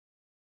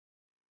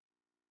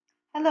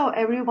Hello,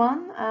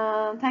 everyone.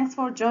 Thanks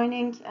for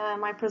joining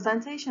my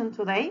presentation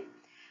today.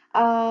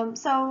 Our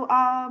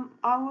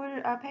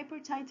paper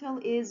title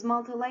is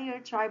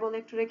Multilayered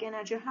Triboelectric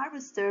Energy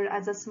Harvester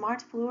as a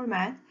Smart Floor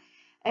Mat.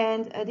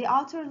 And the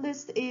author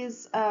list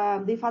is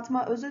the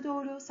Fatma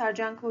Özüdoğru,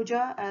 Sercan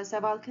Koca,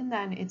 Seval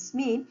Kından, it's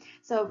me.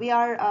 So we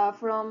are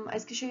from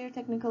Eskişehir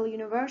Technical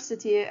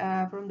University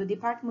from the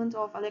Department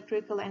of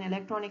Electrical and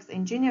Electronics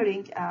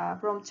Engineering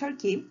from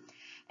Turkey.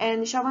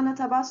 And Shavana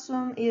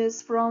Tabassum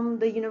is from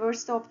the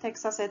University of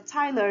Texas at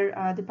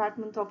Tyler,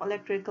 Department of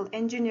Electrical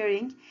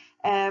Engineering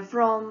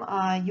from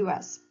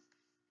US.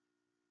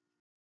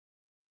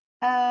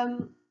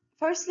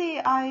 Firstly,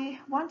 I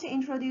want to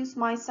introduce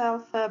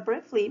myself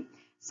briefly.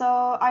 So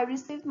I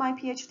received my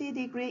PhD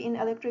degree in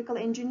electrical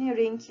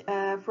engineering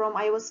from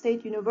Iowa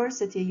State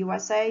University,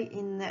 USA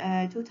in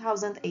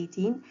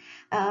 2018.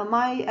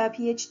 My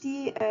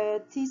PhD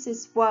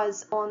thesis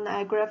was on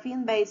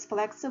graphene-based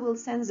flexible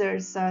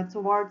sensors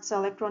towards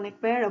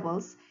electronic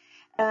wearables.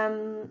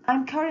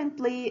 I'm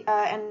currently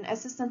an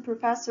assistant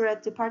professor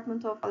at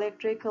Department of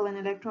Electrical and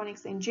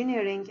Electronics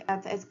Engineering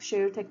at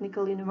Eskişehir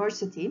Technical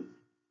University.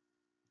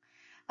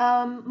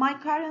 My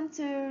current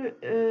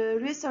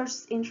research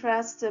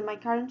interests, my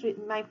current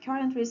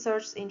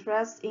research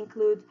interests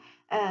include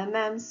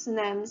MEMS,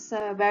 NEMS,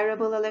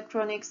 wearable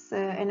electronics,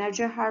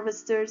 energy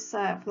harvesters,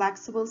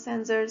 flexible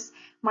sensors,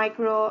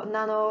 micro,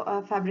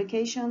 nano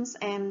fabrications,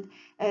 and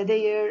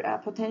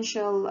their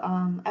potential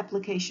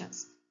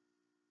applications.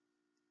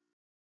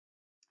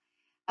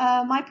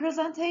 My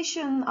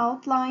presentation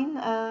outline,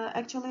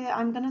 actually,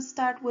 I'm going to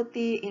start with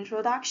the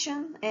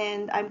introduction,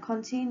 and I'm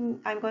going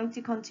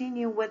to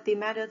continue with the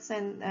methods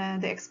and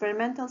the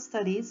experimental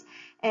studies,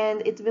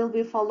 and it will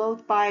be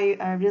followed by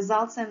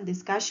results and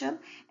discussion.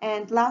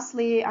 And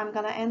lastly, I'm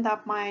going to end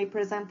up my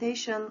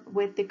presentation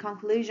with the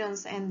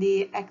conclusions and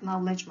the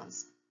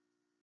acknowledgements.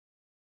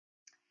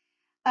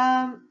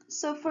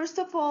 So first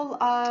of all,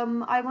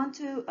 I want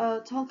to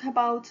talk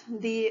about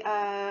the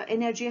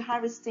energy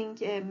harvesting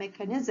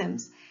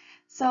mechanisms.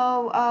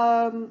 So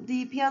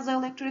the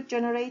piezoelectric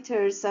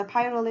generators,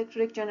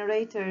 pyroelectric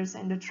generators,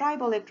 and the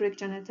triboelectric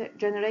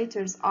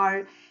generators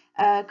are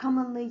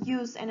commonly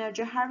used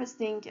energy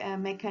harvesting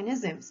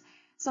mechanisms.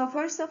 So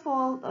first of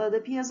all, the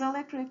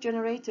piezoelectric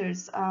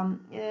generators,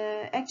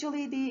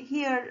 actually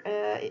here,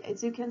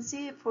 as you can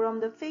see from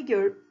the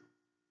figure,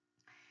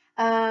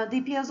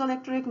 the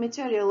piezoelectric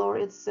material, or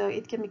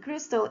it can be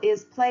crystal,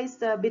 is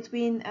placed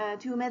between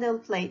two metal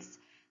plates.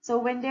 So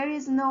when there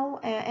is no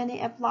any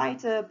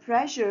applied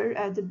pressure,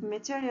 the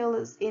material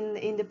is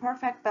in the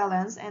perfect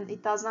balance, and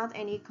it does not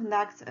any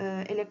conduct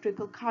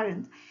electrical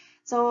current.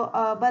 So,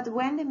 but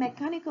when the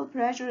mechanical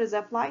pressure is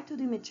applied to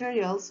the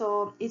material,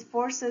 so it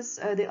forces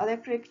the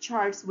electric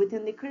charge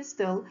within the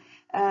crystal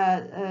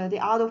the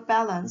out of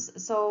balance.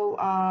 So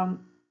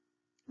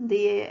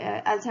the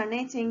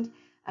alternating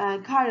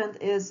current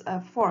is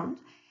formed.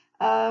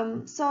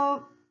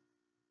 So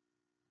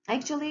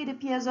actually the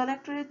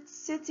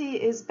piezoelectricity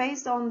is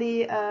based on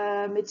the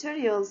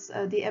materials,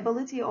 the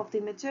ability of the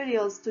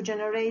materials to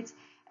generate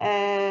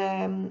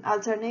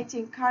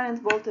alternating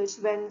current voltage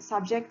when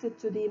subjected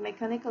to the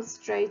mechanical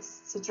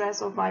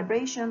stress of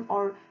vibration,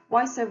 or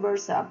vice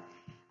versa.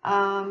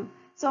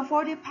 So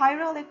for the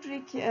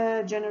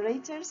pyroelectric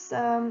generators,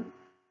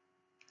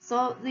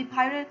 so the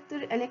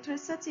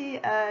pyroelectricity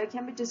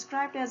can be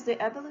described as the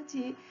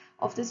ability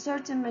of the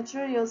certain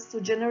materials to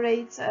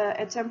generate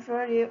a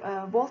temporary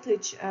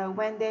voltage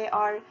when they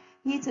are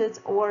heated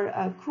or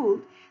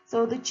cooled.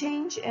 So the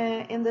change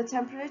in the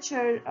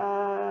temperature,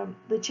 of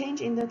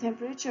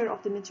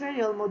the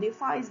material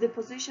modifies the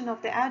position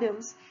of the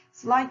atoms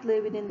slightly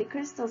within the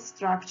crystal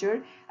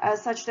structure,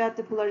 such that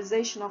the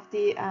polarization of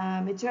the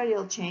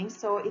material changes.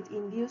 So it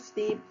induces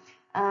the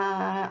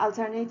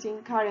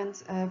alternating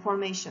current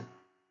formation.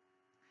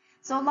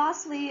 So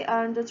lastly,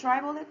 the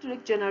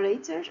triboelectric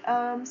generator.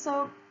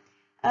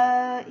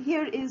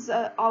 Here is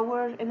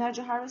our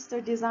energy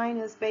harvester design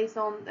is based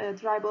on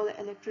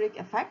triboelectric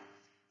effect.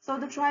 So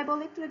the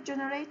triboelectric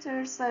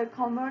generators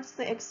converts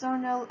the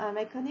external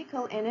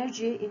mechanical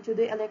energy into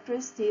the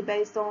electricity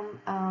based on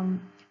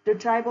the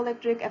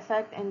triboelectric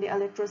effect and the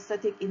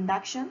electrostatic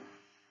induction.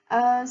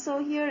 So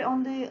here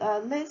on the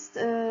list,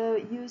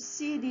 you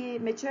see the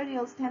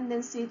material's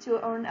tendency to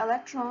earn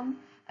electron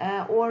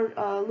or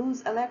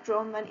lose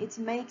electron when it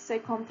makes a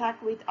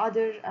contact with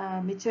other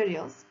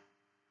materials.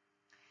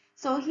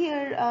 So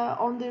here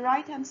on the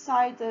right hand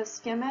side, the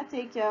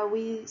schematic,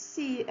 we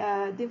see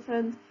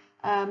different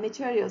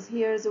materials.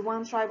 Here the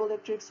one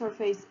triboelectric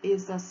surface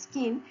is a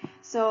skin.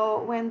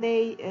 So when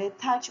it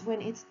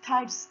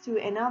touches to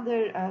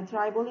another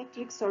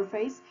triboelectric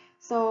surface,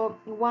 so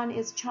one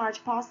is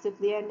charged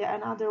positively and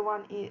another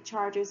one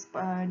charges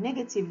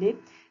negatively.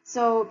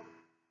 So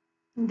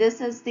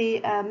this is the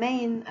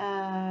main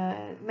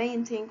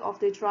thing of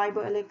the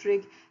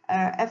triboelectric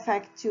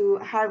effect to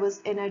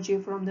harvest energy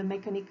from the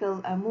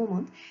mechanical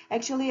movement.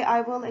 Actually,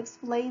 I will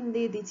explain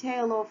the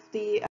detail of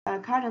the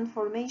current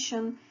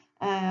formation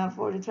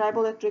for the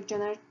triboelectric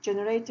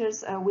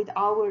generators with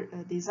our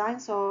design,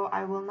 so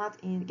I will not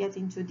get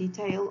into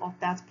detail of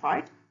that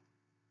part.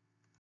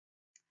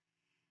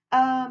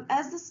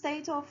 As the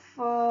state of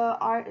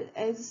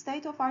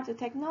art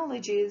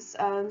technologies,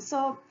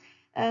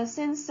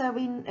 since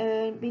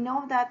we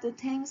know that the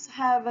tanks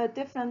have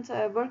different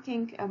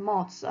working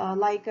modes,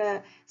 like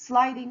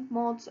sliding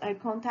mode,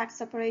 contact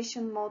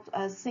separation mode,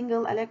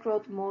 single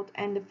electrode mode,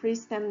 and the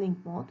freestanding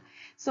mode.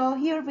 So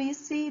here we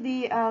see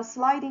the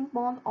sliding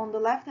mode on the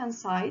left hand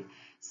side.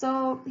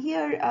 So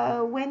here,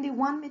 when the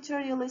one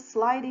material is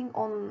sliding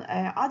on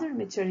other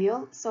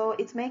material, so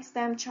it makes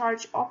them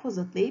charge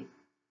oppositely.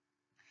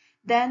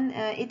 Then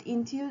it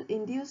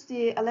induces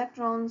the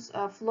electrons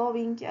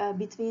flowing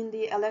between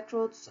the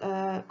electrodes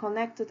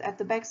connected at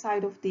the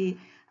backside of the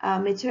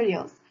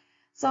materials.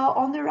 So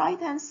on the right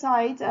hand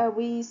side,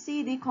 we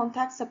see the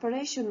contact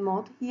separation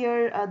mode.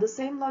 Here the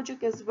same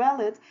logic is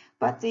valid,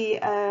 but the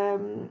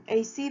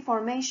AC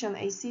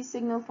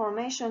signal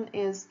formation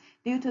is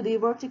due to the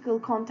vertical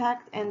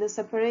contact and the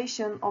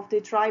separation of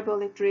the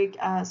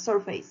triboelectric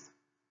surface.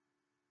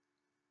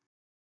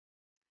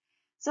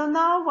 So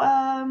now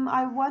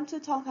I want to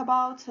talk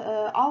about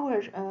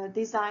our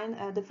design,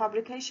 the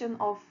fabrication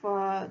of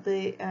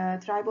the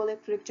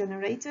triboelectric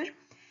generator.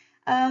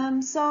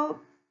 So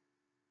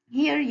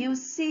here you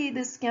see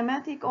the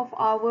schematic of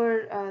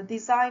our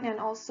design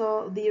and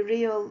also the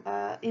real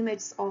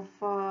image of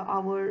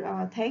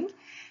our tank.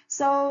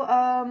 So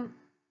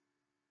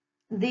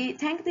the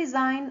tank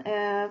design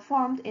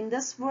formed in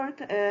this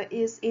work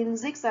is in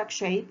zigzag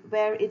shape,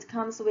 where it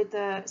comes with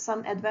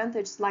some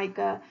advantages like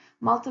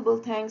multiple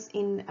tanks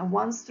in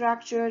one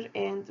structure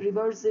and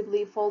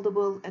reversibly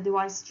foldable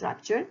device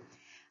structure.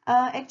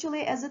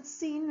 Actually, as it's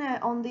seen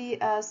on the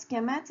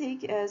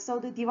schematic, so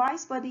the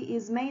device body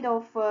is made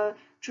of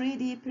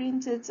 3D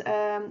printed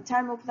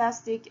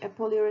thermoplastic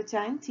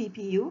polyurethane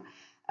TPU.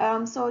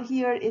 So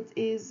here it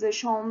is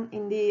shown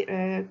in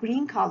the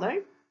green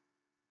color.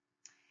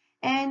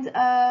 And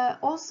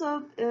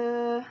also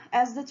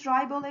as the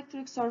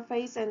triboelectric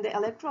surface and the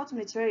electrode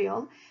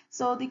material,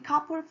 so the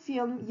copper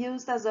film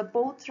used as a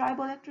both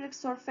triboelectric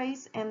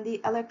surface and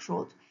the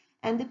electrode.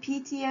 And the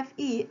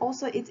PTFE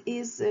also it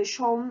is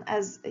shown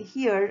as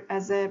here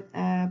as a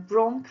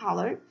brown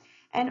color.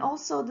 And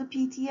also the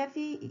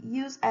PTFE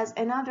used as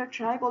another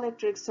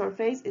triboelectric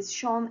surface is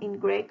shown in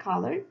gray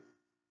color.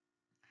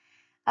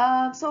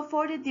 So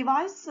for the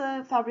device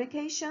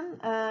fabrication,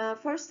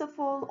 first of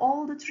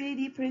all the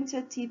 3D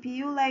printed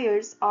TPU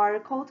layers are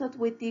coated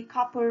with the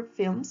copper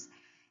films.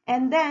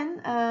 And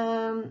then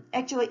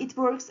actually it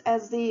works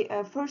as the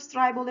first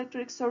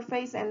triboelectric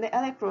surface and the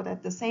electrode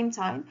at the same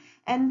time.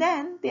 And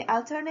then the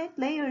alternate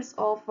layers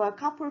of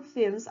copper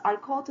films are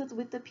coated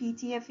with the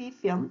PTFE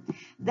film.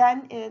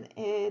 Then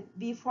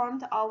we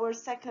formed our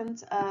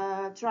second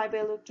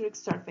triboelectric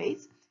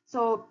surface.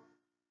 So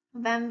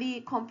when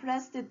we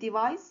compress the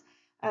device,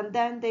 and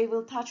then they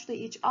will touch to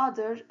each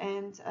other,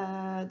 and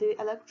the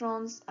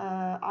electrons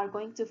are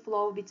going to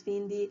flow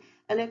between the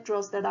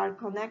electrodes that are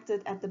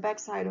connected at the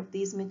backside of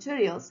these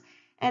materials.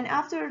 And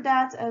after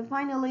that,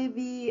 finally,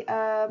 we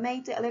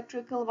made the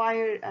electrical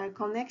wire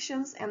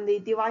connections, and the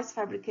device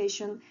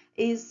fabrication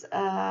is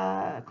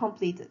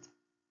completed.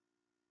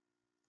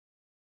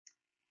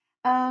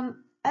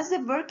 As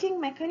the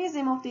working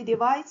mechanism of the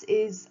device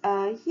is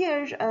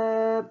here,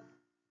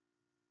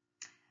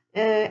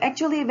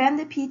 actually, when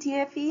the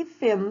PTFE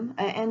film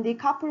and the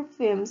copper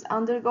films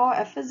undergo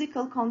a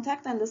physical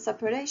contact and the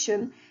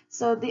separation,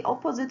 so the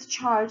opposite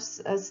charge,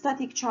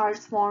 static charge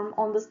form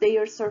on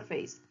their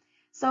surface.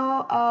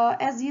 So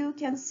as you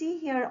can see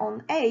here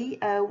on A,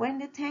 when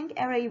the tank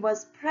array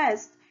was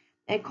pressed,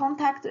 a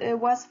contact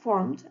was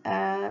formed,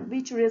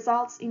 which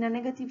results in a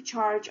negative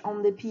charge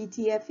on the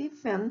PTFE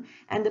film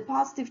and the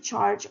positive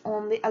charge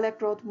on the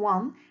electrode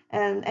 1.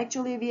 And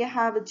actually we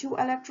have two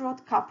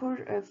electrode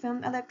copper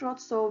film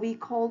electrodes, so we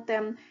call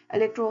them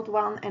electrode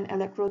 1 and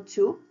electrode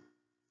 2.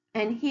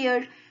 And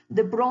here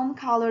the brown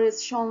color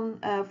is shown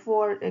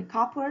for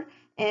copper,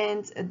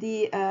 and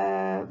the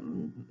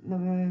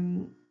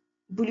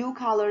blue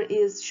color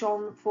is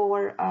shown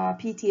for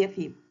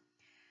PTFE.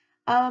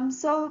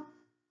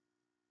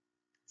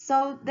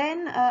 So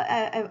then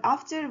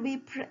after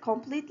we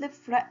completely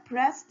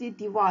press the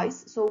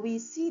device, so we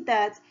see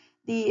that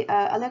the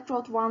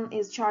electrode 1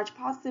 is charged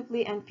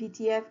positively and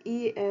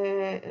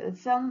PTFE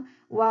film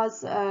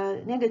was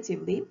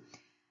negatively.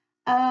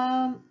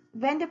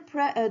 When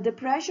the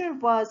pressure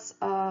was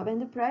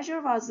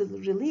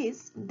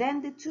released,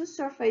 then the two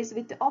surfaces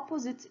with the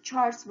opposite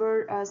charges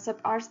were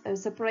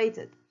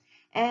separated.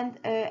 And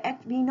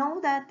we know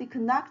that the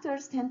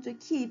conductors tend to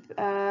keep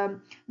their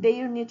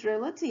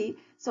neutrality,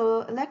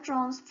 so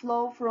electrons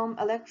flow from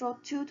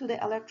electrode 2 to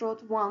the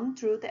electrode 1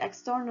 through the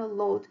external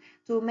load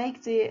to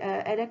make the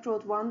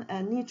electrode 1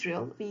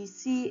 neutral. We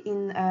see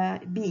in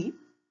B.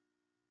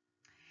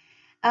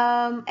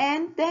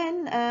 And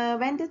then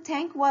when the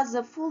tank was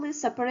fully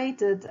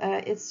separated,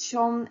 it's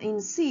shown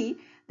in C,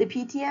 the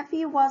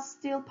PTFE was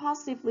still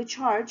positively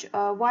charged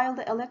while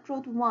the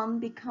electrode 1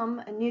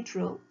 became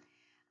neutral.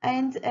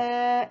 And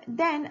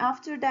then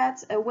after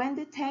that, when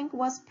the tank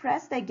was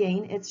pressed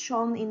again, it's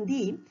shown in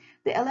D,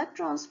 the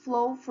electrons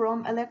flow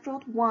from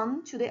electrode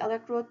 1 to the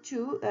electrode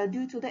 2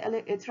 due to the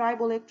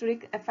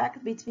triboelectric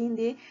effect between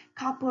the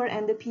copper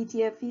and the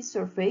PTFE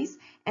surface,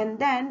 and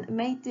then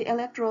made the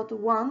electrode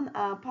 1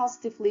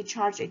 positively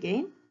charged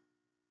again.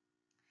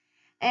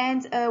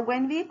 And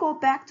when we go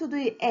back to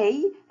the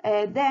A,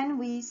 then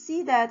we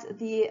see that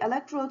the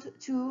electrode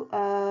 2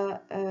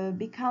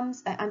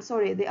 becomes,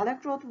 the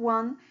electrode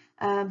 1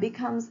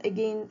 becomes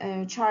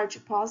again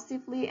charged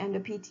positively, and the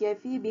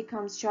PTFE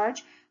becomes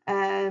charged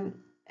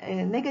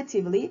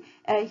negatively.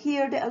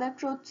 Here the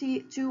electrode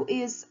 2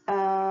 is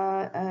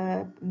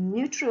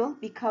neutral,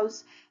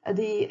 because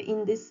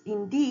in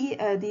D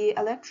the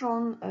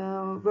electron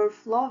were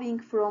flowing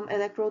from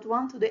electrode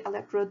 1 to the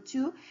electrode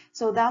 2,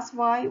 so that's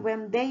why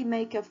when they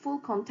make a full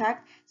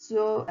contact,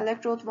 so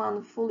electrode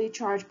 1 fully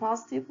charged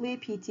positively,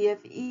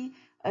 PTFE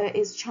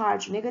is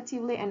charged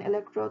negatively, and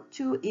electrode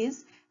 2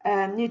 is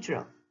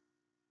neutral.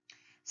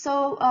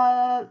 So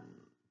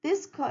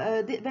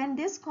when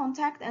this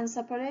contact and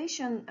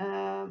separation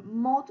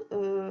mode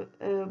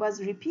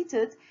was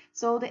repeated,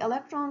 so the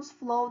electrons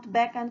flowed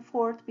back and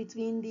forth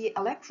between the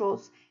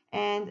electrodes,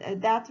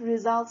 and that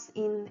results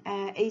in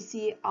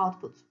AC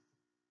output.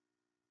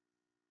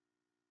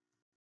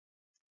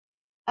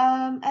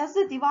 As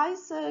the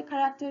device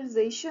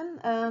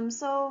characterization,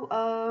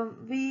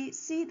 we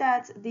see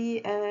that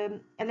the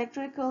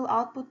electrical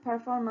output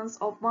performance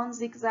of one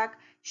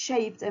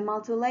zigzag-shaped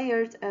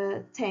multi-layered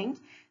tank.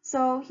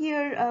 So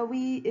here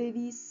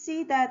we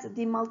see that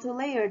the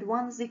multi-layered,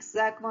 one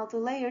zigzag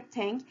multi-layered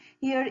tank,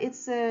 here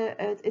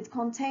it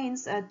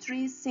contains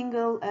 3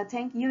 single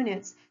tank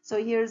units. So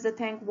here is the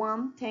tank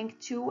 1, tank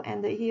 2,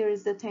 and here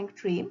is the tank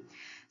 3.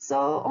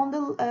 So on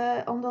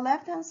the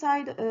left hand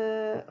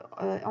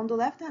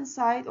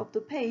side of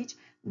the page,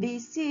 we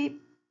see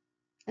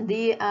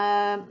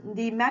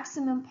the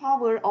maximum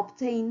power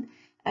obtained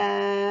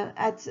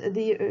at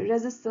the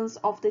resistance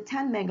of the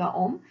 10 mega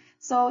ohm.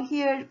 So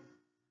here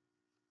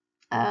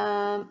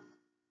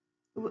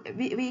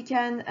we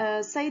can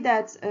say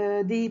that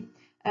the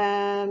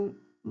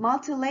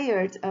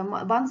multi-layered,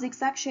 one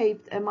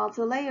zigzag-shaped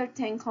multi-layered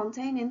tank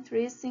containing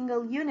 3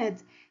 single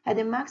units had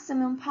a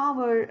maximum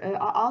power,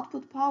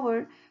 output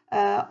power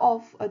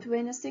of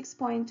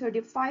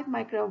 26.35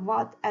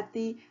 microwatt at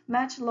the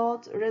match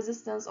load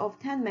resistance of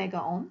 10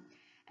 mega ohm.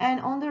 And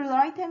on the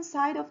right hand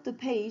side of the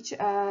page,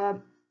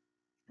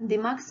 the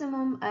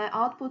maximum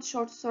output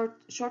short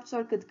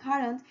circuit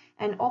current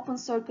and open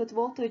circuit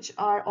voltage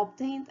are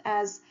obtained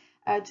as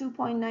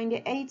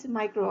 2.98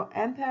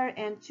 microampere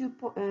and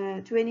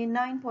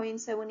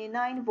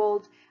 29.79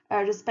 volt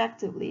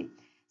respectively.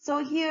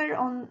 So here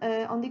on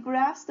the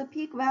graphs, the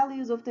peak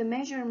values of the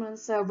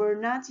measurements were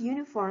not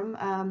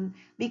uniform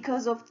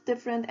because of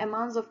different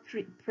amounts of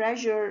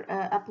pressure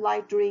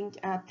applied during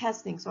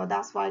testing. So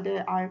that's why they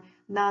are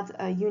not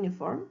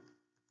uniform.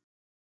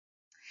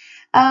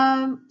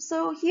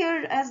 So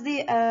here, as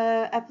the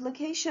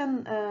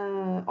application,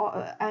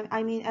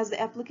 as the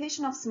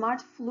application of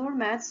smart floor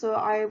mat, so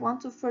I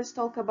want to first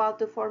talk about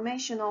the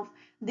formation of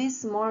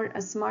this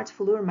smart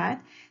floor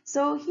mat.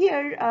 So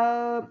here,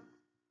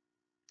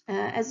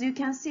 as you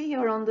can see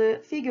here on the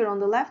figure on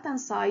the left hand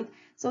side,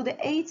 so the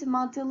 8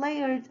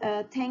 multi-layered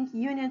tank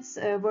units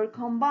were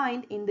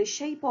combined in the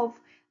shape of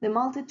the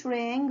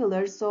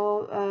multi-triangular,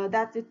 so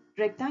that the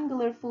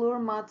rectangular floor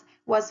mat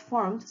was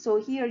formed. So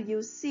here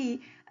you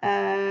see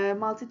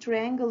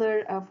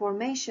multi-triangular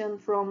formation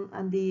from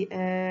the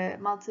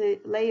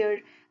multi-layer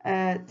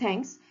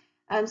tanks.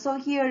 And so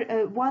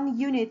here one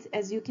unit,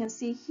 as you can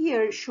see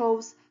here,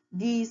 shows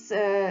these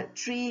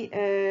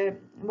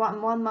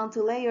one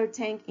multi-layer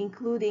tank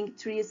including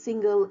 3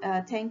 single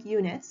tank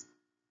units.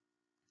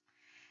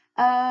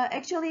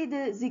 Actually,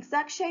 the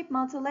zigzag-shaped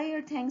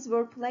multi-layer tanks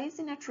were placed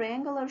in a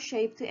triangular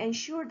shape to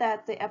ensure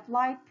that the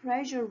applied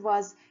pressure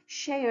was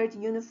shared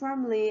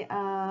uniformly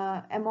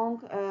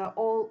among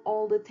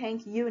all the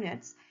tank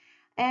units.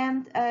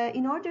 And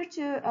in order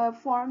to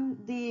form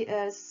the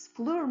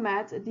floor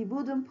mat, the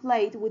wooden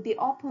plate with the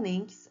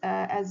openings,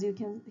 as you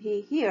can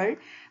see here,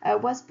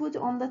 was put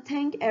on the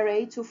tank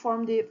array to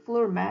form the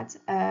floor mat.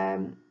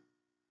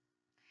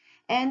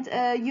 And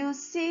you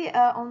see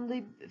on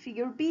the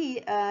figure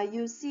B,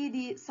 you see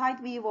the side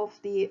view of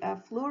the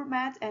floor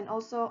mat, and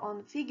also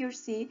on figure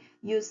C,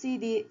 you see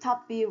the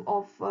top view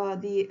of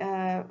the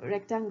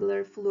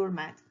rectangular floor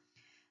mat.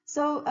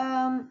 So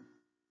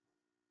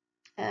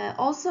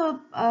also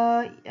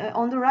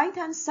on the right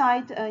hand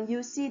side,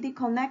 you see the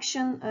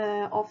connection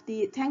of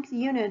the tank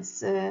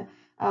units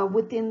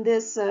within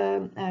this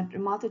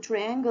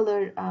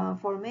multi-triangular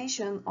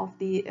formation of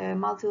the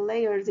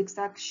multi-layer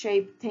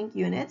zigzag-shaped tank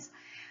units.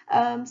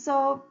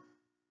 So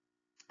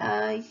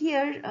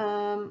here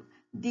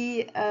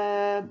the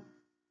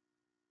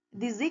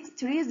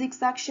 3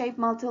 zigzag-shaped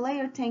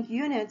multi-layer tank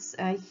units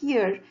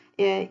here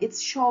it's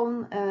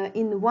shown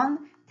in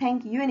one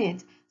tank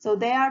unit. So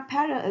they are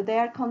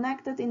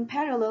connected in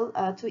parallel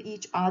to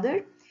each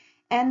other,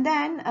 And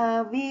then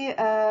we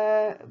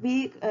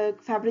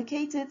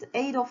fabricated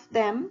 8 of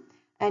them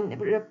and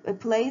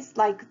placed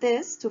like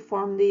this to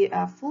form the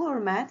floor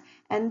mat,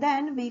 and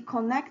then we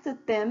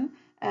connected them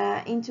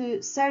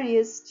into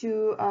series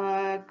to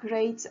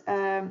create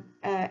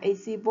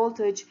AC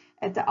voltage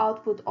at the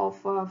output of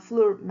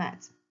floor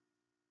mat.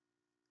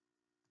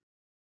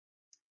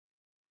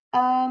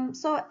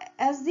 So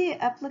as the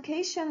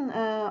application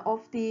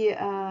of the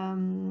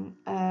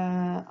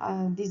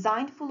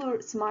designed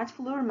smart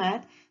floor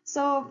mat,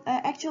 so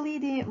actually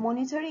the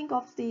monitoring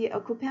of the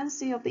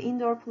occupancy of the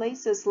indoor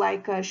places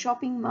like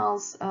shopping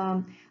malls,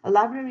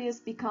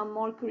 libraries become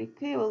more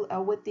critical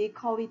with the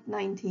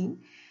COVID-19.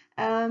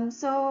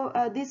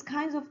 These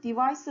kinds of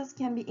devices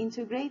can be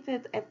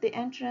integrated at the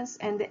entrance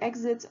and the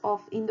exit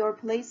of indoor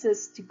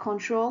places to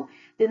control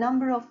the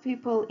number of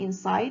people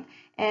inside,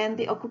 and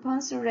the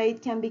occupancy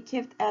rate can be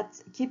kept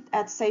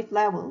at safe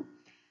level.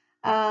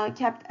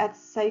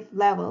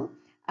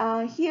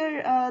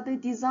 Here, the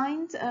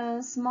designed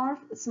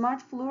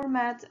smart floor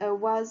mat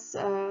was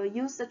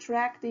used to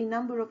track the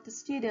number of the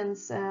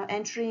students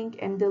entering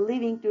and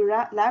leaving the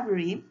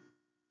library.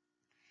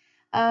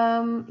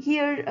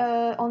 Here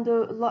on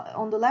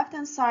the left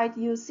hand side,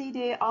 you see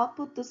the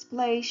output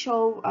display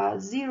show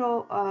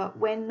 0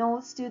 when no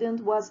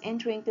student was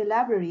entering the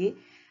library.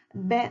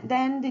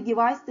 Then the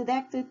device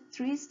detected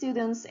 3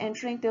 students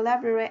entering the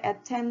library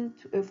at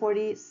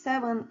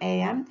 10:47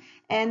 a.m.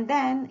 and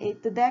then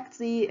it detects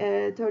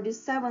the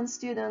 37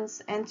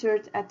 students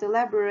entered at the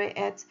library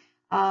at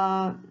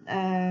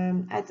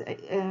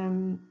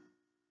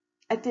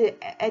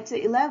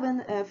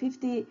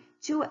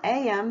 11:52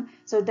 a.m.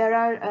 So there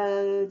are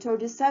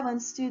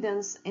 37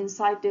 students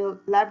inside the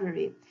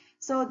library.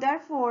 So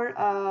therefore,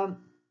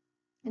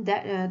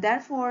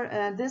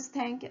 this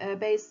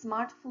tank-based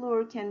smart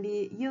floor can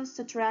be used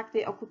to track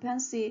the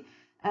occupancy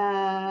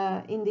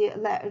in the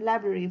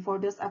library. For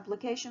this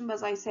application,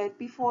 as I said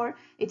before,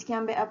 it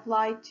can be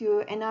applied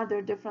to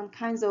another different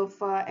kinds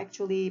of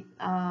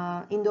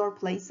indoor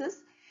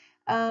places.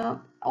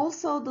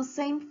 Also, the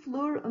same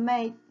floor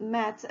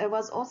mat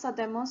was also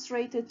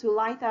demonstrated to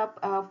light up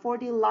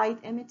 40 light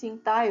emitting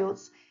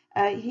diodes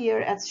here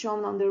as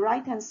shown on the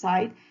right hand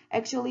side.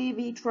 Actually,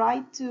 we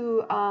tried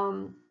to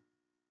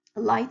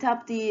light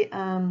up the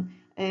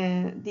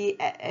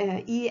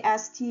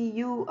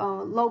ESTU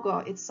logo.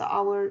 It's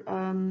our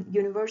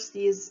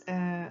university's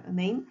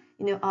name,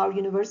 our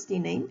university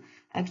name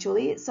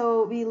actually.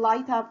 So we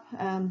light up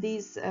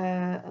these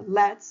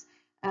LEDs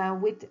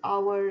with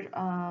our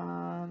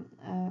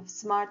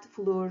smart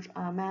floor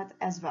mat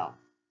as well.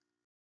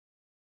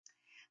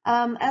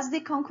 As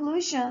the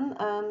conclusion,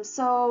 a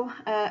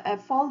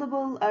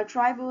foldable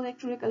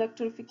triboelectric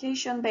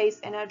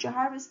electrification-based energy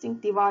harvesting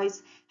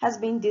device has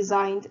been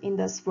designed in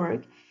this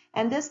work,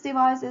 and this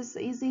device is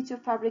easy to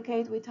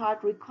fabricate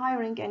without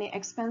requiring any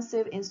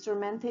expensive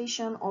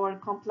instrumentation or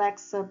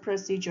complex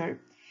procedure.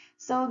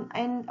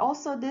 And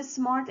also this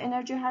smart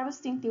energy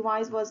harvesting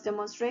device was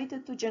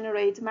demonstrated to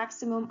generate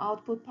maximum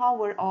output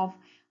power of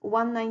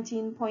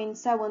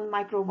 119.7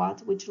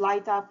 microwatt, which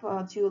light up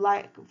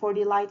for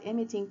the light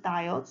emitting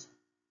diodes.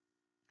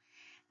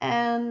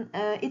 And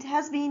it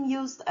has been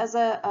used as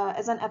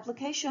an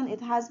application.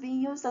 It has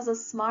been used as a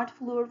smart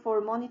floor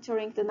for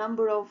monitoring the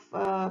number of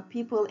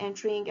people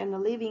entering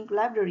and leaving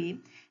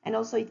library, and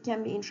also it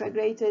can be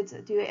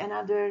integrated to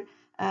another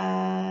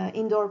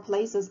indoor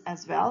places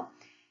as well.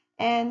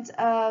 And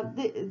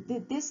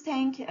this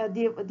tank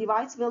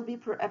device will be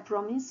a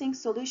promising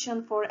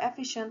solution for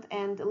efficient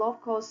and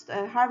low-cost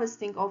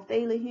harvesting of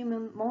daily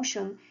human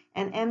motion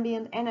and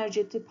ambient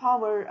energy to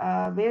power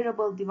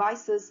wearable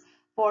devices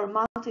for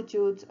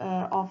multitude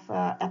of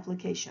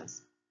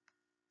applications.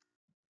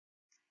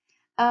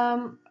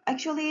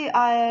 Actually,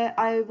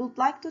 I would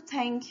like to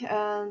thank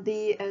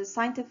the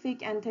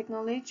Scientific and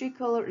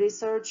Technological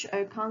Research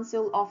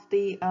Council of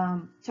the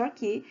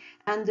Turkey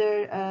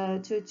under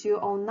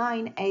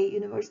 2209A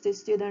University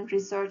Student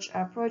Research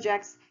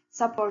Projects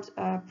Support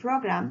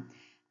Program.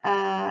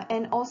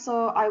 And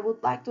also, I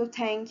would like to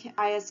thank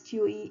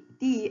ISQED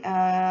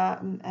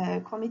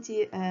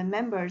committee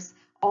members,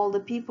 all the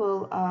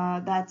people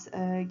that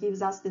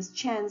gives us this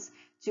chance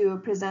to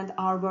present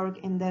our work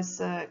in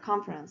this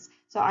conference.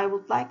 So I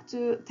would like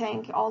to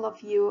thank all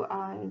of you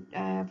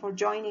for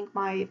joining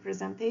my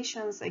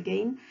presentations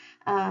again.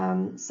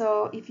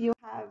 So if you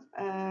have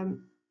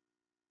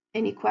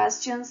any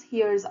questions,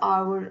 here's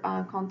our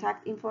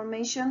contact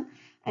information,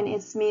 and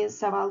it's me,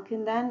 Seval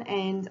Künden,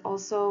 and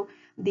also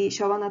the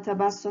Shovana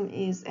Tabassum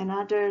is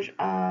another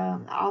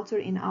author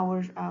in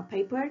our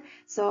paper.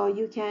 So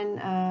you can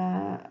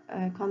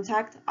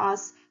contact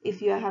us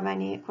if you have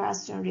any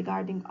question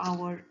regarding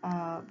our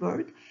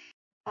work.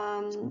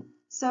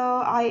 So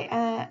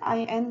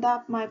I end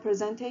up my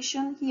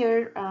presentation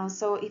here.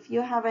 So if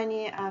you have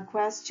any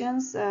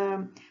questions,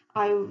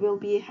 I will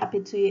be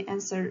happy to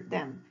answer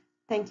them.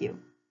 Thank you.